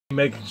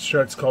Mega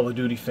Construx Call of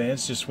Duty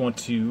fans, just want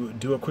to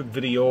do a quick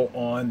video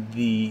on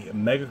the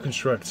Mega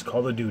Construx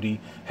Call of Duty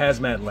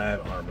Hazmat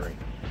Lab Armory.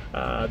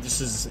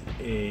 This is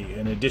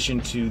an addition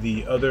to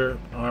the other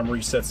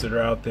Armory sets that are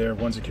out there.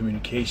 One's a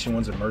communication,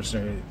 one's a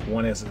mercenary,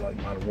 one has like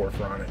Modern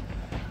Warfare on it.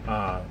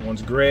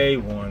 One's gray,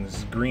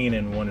 one's green,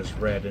 and one is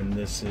red. And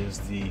this is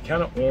the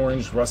kind of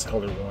orange rust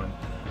colored one.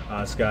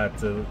 It's got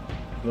the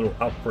little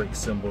outbreak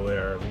symbol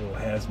there, a little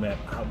hazmat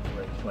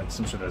outbreak, like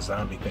some sort of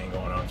zombie thing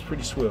going on. It's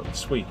pretty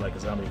sweet, like a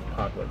zombie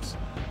apocalypse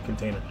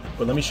container.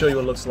 But let me show you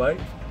what it looks like.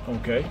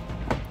 Okay,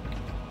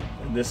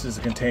 this is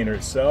the container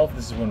itself.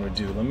 This is one we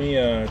do. Let me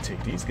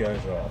take these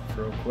guys off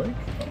real quick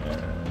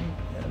and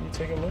let me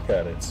take a look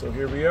at it. So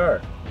here we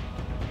are.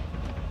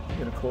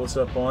 Get a close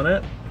up on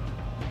it.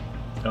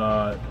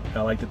 I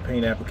like the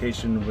paint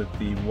application with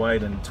the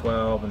white and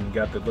 12, and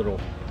got the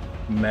little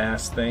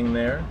mask thing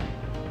there.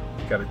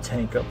 Got a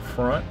tank up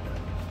front,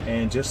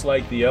 and just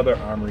like the other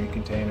Armory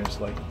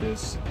containers like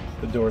this,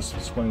 the doors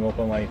swing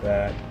open like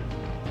that,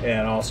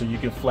 and also you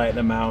can flatten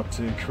them out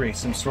to create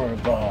some sort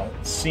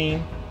of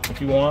scene if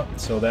you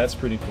want, so that's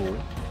pretty cool.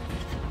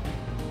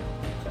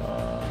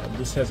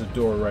 This has a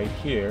door right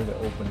here that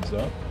opens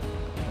up.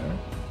 Okay.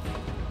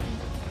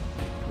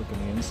 Look on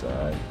the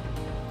inside.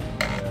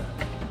 Yeah.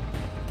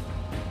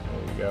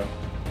 There you go.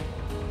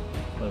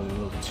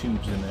 Little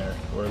tubes in there,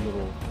 or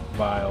little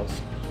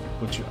vials.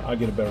 Which I'll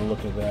get a better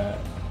look at that.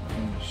 Let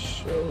me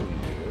show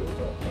you.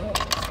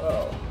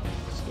 Oh,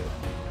 that's good.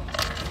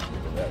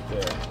 Look at that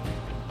there.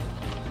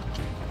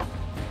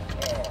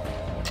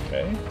 Oh,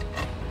 okay.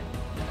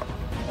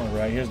 All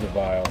right, here's the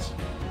vials.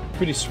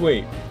 Pretty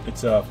sweet.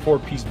 It's a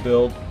 4-piece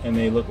build, and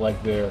they look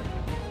like they're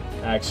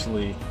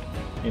actually,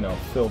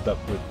 filled up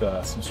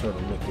with some sort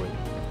of liquid.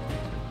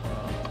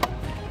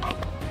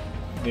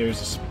 There's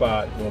a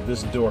spot. Well,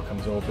 this door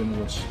comes open,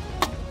 which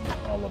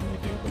all of them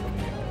do. But let me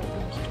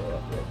open this door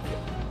up real quick.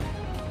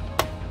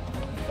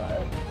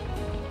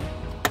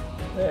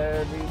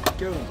 There we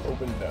go.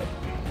 Open it up.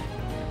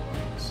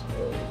 So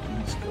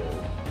these go.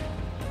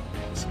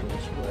 This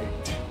goes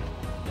right.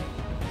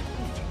 Let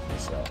me check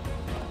this out.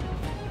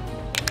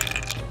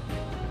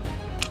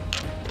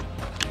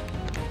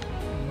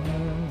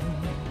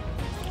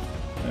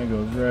 That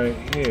goes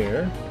right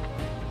here.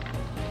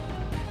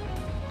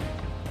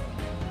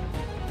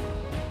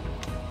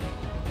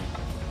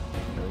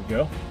 There we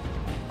go.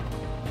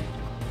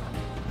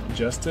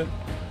 Adjust it,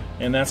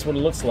 and that's what it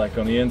looks like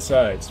on the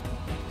insides.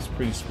 It's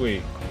pretty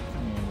sweet.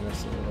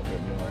 Just a little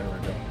bit more. There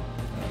we go.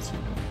 That's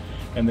even.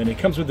 And then it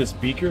comes with this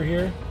beaker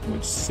here,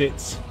 which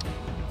sits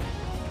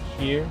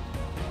here.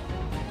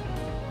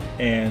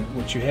 And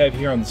what you have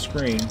here on the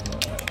screen,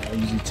 I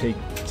usually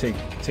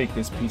take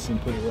this piece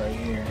and put it right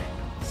here,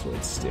 so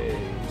it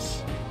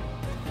stays.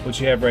 What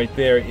you have right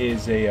there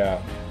is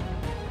a.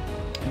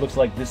 Looks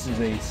like this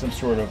is some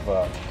sort of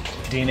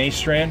DNA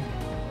strand,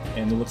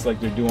 and it looks like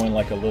they're doing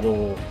like a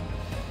little.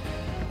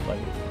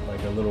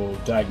 Like a little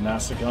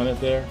diagnostic on it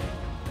there,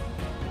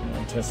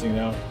 testing it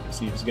out,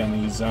 see if it's got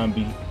any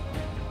zombie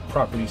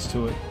properties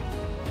to it,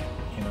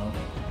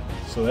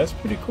 so that's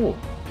pretty cool.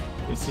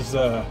 It's just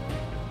a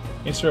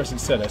interesting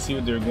set. I see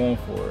what they're going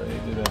for.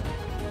 They did a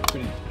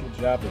pretty good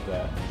job at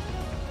that.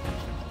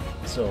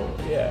 So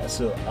yeah,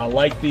 so I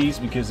like these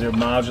because they're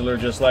modular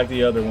just like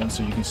the other ones,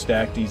 so you can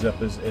stack these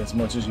up as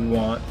much as you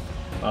want.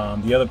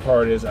 The other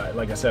part is,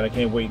 like I said, I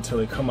can't wait until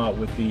they come out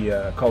with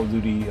the Call of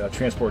Duty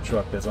transport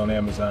truck that's on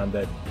Amazon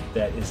that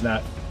is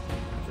not,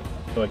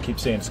 though I keep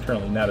saying it's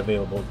currently not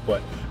available,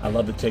 but I'd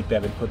love to take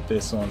that and put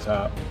this on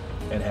top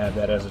and have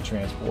that as a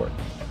transport.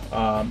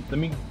 Let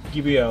me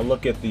give you a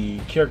look at the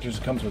characters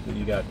that comes with it.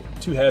 You got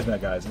 2 hazmat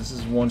guys. This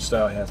is one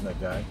style hazmat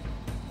guy.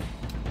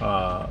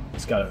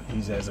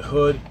 He has a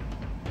hood.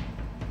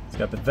 It's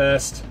got the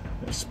vest.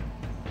 There's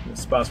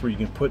spots where you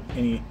can put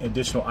any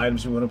additional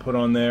items you want to put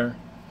on there.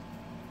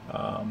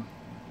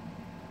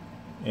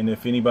 And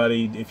if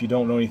you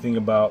don't know anything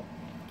about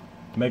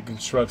Mega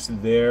Construx,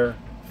 their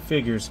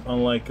figures,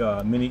 unlike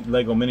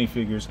Lego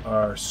minifigures,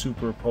 are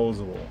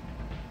superposable.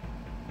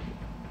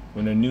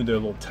 When they're new, they're a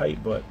little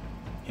tight, but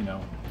you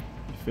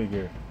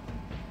figure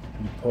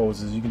you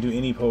poses. You can do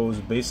any pose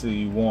basically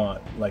you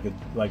want, like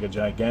a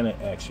gigantic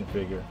action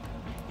figure,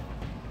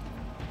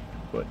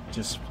 but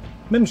just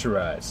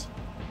miniaturized.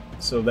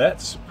 So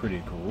that's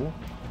pretty cool.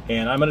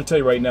 And I'm going to tell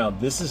you right now,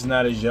 this is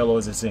not as yellow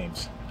as it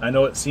seems. I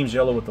know it seems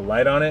yellow with the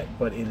light on it,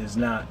 but it is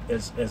not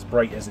as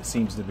bright as it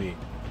seems to be.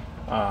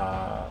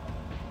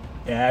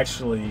 It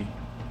actually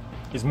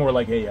is more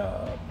like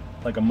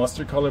a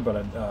mustard color, but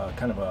a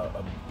kind of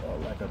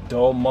like a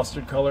dull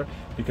mustard color,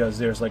 because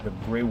there's like a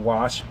gray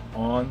wash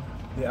on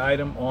the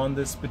item, on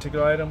this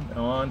particular item,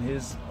 on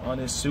his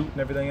suit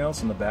and everything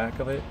else, on the back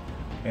of it,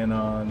 and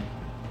on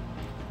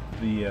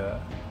the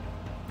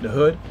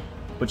hood.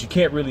 But you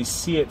can't really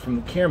see it from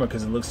the camera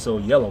because it looks so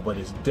yellow, but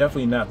it's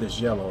definitely not this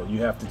yellow.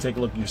 You have to take a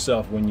look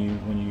yourself when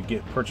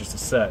you purchase the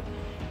set.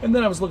 And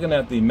then I was looking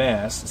at the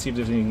mask to see if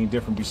there's anything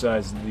different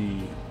besides the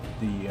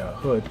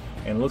hood,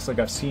 and it looks like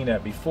I've seen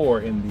that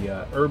before in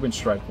the Urban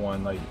Strike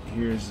one. Like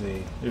here's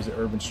the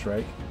Urban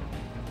Strike,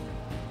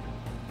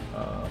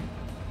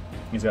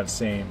 He's got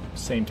the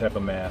same type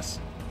of mask,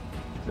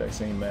 exact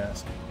same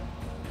mask.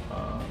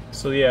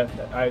 So yeah,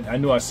 I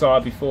knew I saw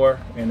it before,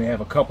 and they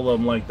have a couple of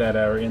them like that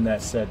are in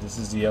that set. This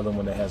is the other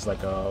one that has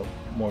like a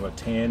more of a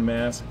tan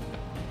mask,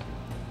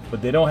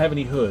 but they don't have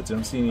any hoods. I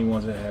don't see any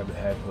ones that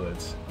have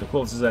hoods. The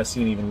closest I've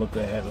seen even look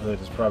that have a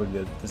hood is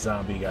probably the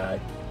zombie guy,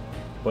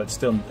 but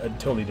still a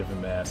totally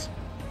different mask.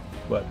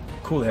 But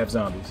cool to have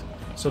zombies.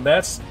 So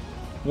that's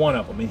one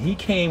of them, and he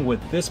came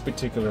with this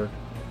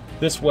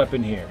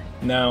weapon here.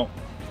 Now,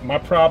 my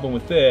problem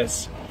with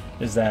this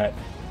is that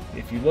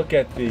if you look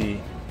at the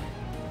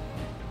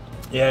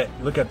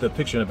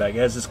picture in the back, it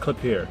has this clip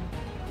here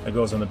that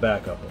goes on the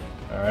back of it,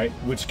 all right,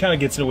 which kind of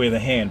gets in the way of the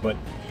hand. But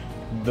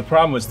the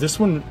problem was this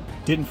one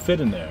didn't fit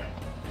in there.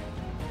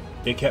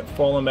 It kept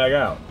falling back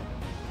out,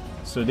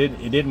 so it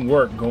didn't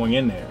work going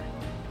in there.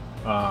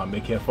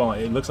 It kept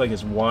falling. It looks like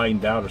it's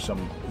widened out or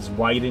something. It's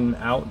widening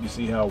out. You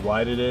see how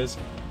wide it is?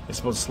 It's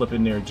supposed to slip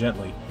in there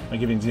gently. I'll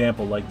give you an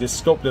example. Like this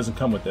scope doesn't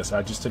come with this.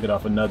 I just took it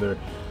off another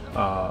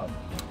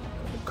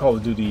Call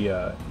of Duty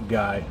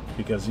guy,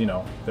 because you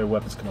know their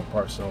weapons come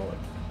apart, so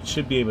it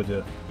should be able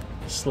to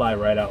slide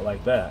right out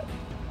like that.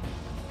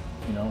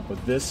 You know,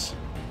 but this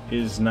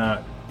is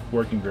not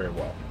working very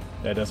well.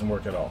 That doesn't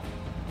work at all.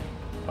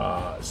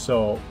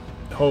 So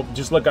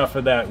just look out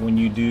for that when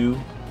you do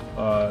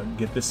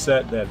get this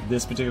set. That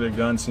this particular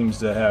gun seems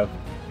to have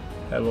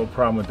had a little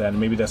problem with that, and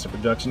maybe that's a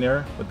production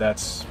error, but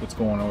that's what's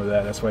going on with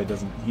that. That's why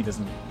he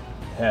doesn't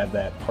have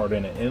that part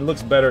in it, and it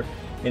looks better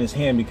in his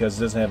hand because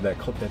it doesn't have that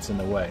clip that's in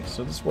the way.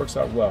 So this works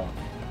out well.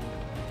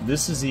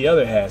 This is the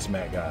other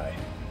hazmat guy,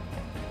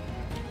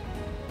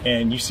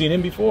 and you've seen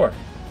him before,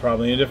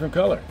 probably in a different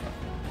color,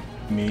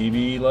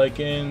 maybe like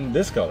in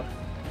this color.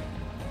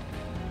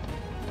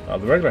 The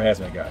regular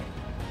hazmat guy.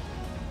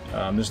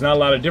 There's not a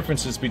lot of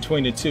differences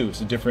between the two.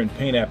 It's a different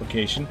paint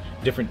application,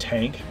 different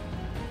tank.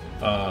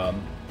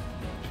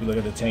 If you look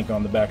at the tank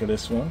on the back of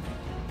this one,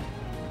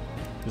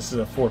 this is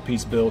a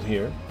 4-piece build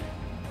here.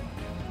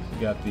 You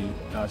got the,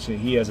 actually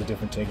he has a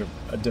different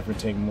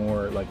tank,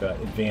 more like an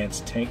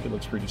advanced tank. It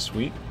looks pretty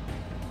sweet.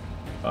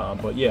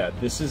 But yeah,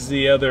 this is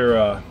the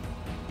other,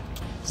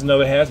 this is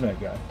another hazmat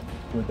guy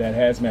with that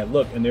hazmat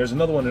look. And there's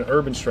another one in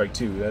Urban Strike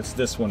too. That's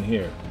this one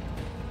here.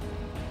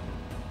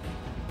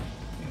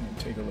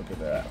 Take a look at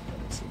that. Let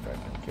me see if I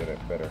can get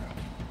it better.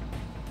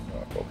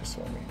 Focus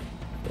on me.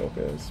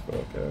 Focus.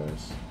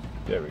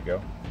 There we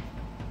go.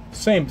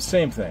 Same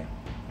thing.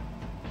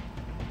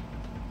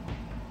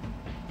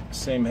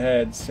 Same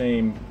head,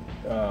 same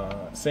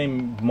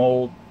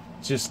mold.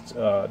 Just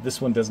this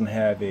one doesn't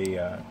have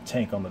a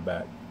tank on the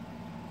back.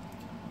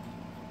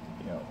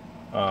 You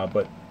know,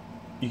 but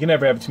you can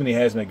never have too many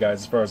hazmat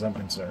guys, as far as I'm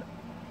concerned.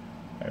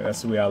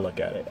 That's the way I look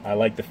at it. I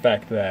like the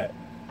fact that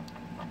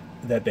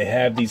they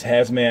have these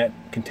hazmat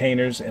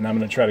containers, and I'm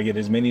going to try to get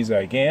as many as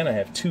I can. I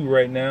have 2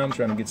 right now. I'm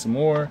trying to get some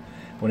more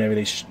whenever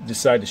they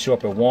decide to show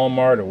up at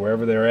Walmart or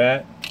wherever they're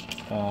at.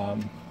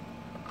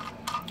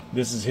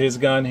 This is his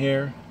gun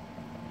here,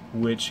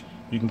 which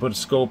you can put a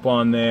scope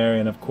on there,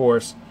 and of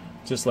course,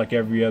 just like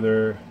every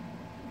other,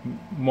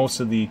 most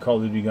of the Call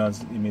of Duty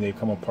guns, I mean, they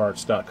come apart,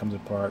 stock comes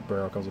apart,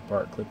 barrel comes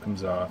apart, clip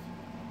comes off.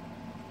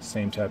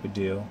 Same type of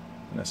deal,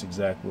 and that's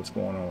exactly what's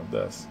going on with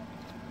this.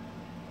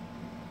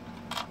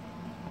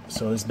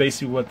 So that's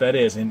basically what that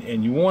is,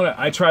 and you want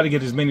to. I try to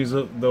get as many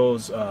of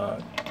those, you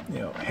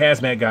know,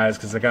 hazmat guys,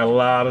 because I got a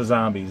lot of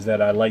zombies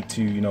that I like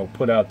to, you know,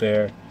 put out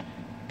there,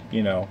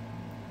 you know,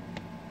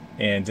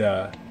 and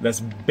that's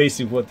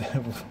basically what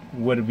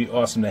would be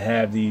awesome to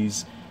have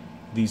these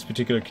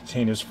particular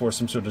containers for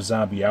some sort of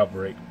zombie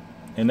outbreak,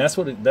 and that's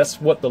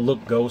what the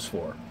look goes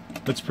for.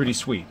 Looks pretty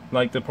sweet,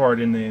 like the part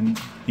in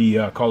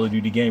the Call of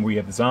Duty game where you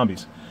have the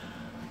zombies.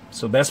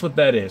 So that's what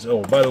that is.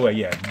 Oh, by the way,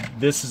 yeah,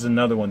 this is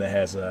another one that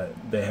has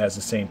the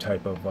same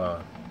type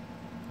of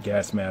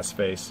gas mask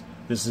face.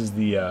 This is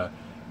the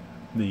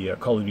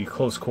Call of Duty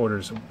close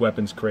quarters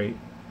weapons crate.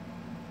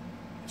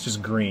 It's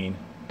just green,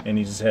 and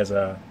he just has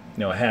a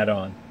a hat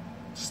on,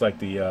 just like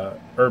the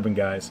urban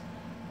guys.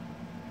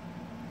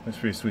 That's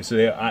pretty sweet.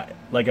 So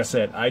like I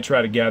said, I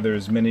try to gather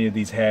as many of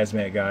these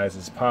hazmat guys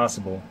as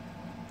possible,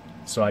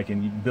 so I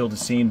can build a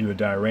scene, do a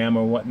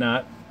diorama or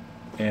whatnot.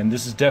 And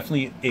this is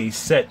definitely a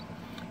set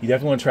you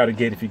definitely want to try to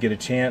get if you get a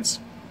chance.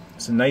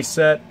 It's a nice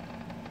set,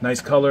 nice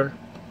color,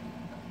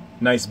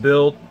 nice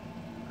build.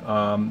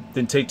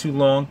 Didn't take too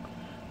long.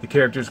 The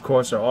characters, of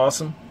course, are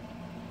awesome.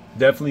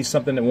 Definitely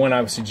something that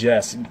I would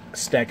suggest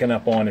stacking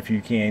up on if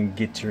you can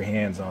get your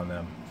hands on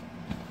them.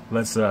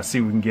 Let's see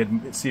if we can get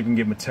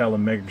Mattel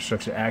and Mega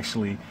Construx to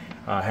actually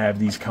have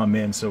these come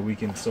in, so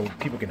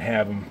people can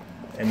have them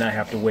and not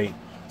have to wait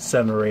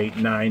 7 or 8,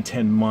 9,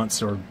 10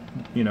 months, or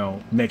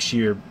next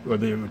year or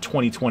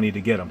 2020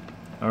 to get them.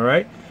 All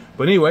right.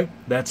 But anyway,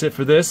 that's it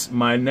for this.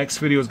 My next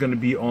video is going to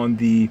be on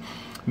the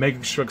Mega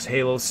Construx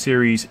Halo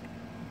Series,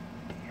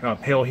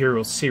 Halo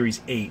Heroes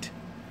Series 8.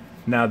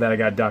 Now that I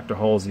got Dr.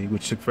 Halsey,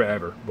 which took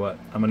forever, but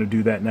I'm going to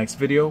do that next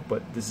video.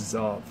 But this is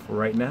all for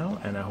right now,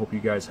 and I hope you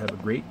guys have a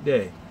great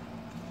day.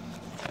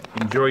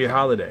 Enjoy your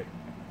holiday.